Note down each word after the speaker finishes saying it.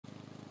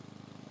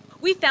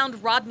We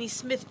found Rodney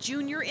Smith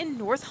Jr. in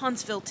North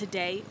Huntsville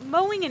today,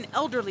 mowing an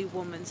elderly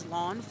woman's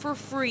lawn for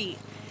free.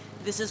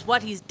 This is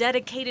what he's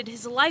dedicated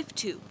his life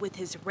to with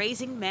his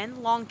Raising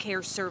Men lawn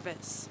care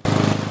service.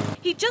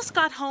 He just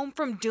got home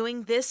from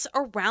doing this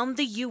around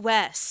the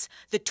U.S.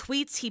 The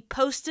tweets he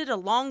posted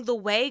along the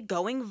way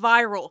going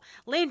viral,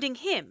 landing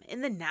him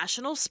in the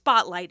national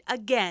spotlight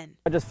again.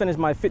 I just finished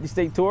my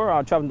 50-state tour.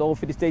 I traveled to all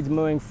 50 states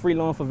mowing free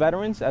lawn for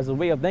veterans as a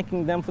way of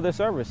thanking them for their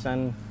service.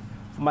 And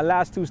for my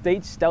last 2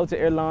 states, Delta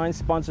Airlines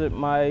sponsored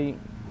my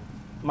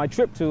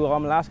trip to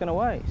Alaska and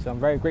Hawaii. So I'm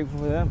very grateful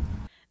for them.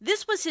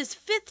 This was his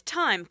 5th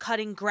time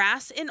cutting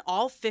grass in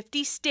all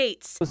 50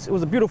 states. It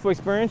was a beautiful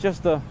experience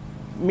just to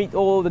meet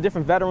all the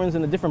different veterans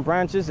in the different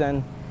branches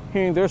and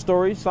hearing their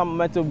stories. Some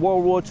went to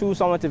World War II,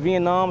 some went to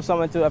Vietnam, some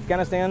went to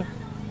Afghanistan,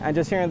 and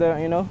just hearing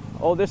their,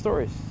 all their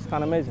stories. It's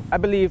kind of amazing. I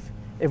believe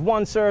if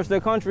one serves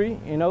their country,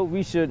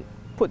 we should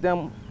put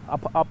them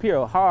up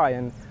here high.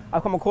 And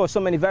I've come across so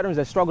many veterans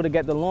that struggle to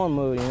get the lawn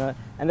mowed,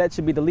 and that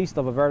should be the least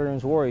of a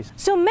veteran's worries.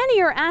 So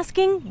many are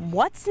asking,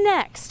 what's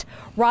next?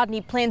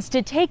 Rodney plans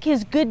to take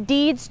his good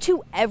deeds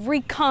to every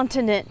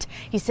continent.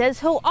 He says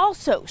he'll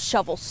also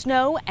shovel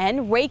snow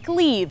and rake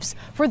leaves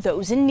for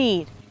those in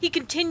need. He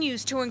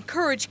continues to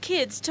encourage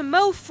kids to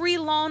mow free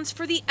lawns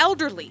for the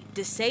elderly,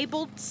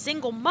 disabled,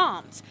 single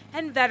moms,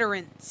 and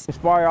veterans.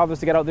 Inspire others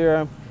to get out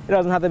there. It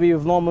doesn't have to be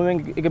with lawn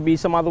mowing, it could be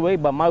some other way,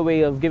 but my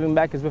way of giving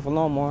back is with a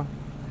lawnmower.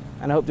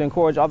 And I hope to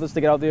encourage others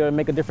to get out there and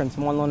make a difference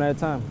one lawn at a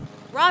time.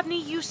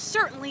 Rodney, you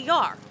certainly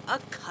are a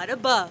cut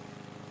above.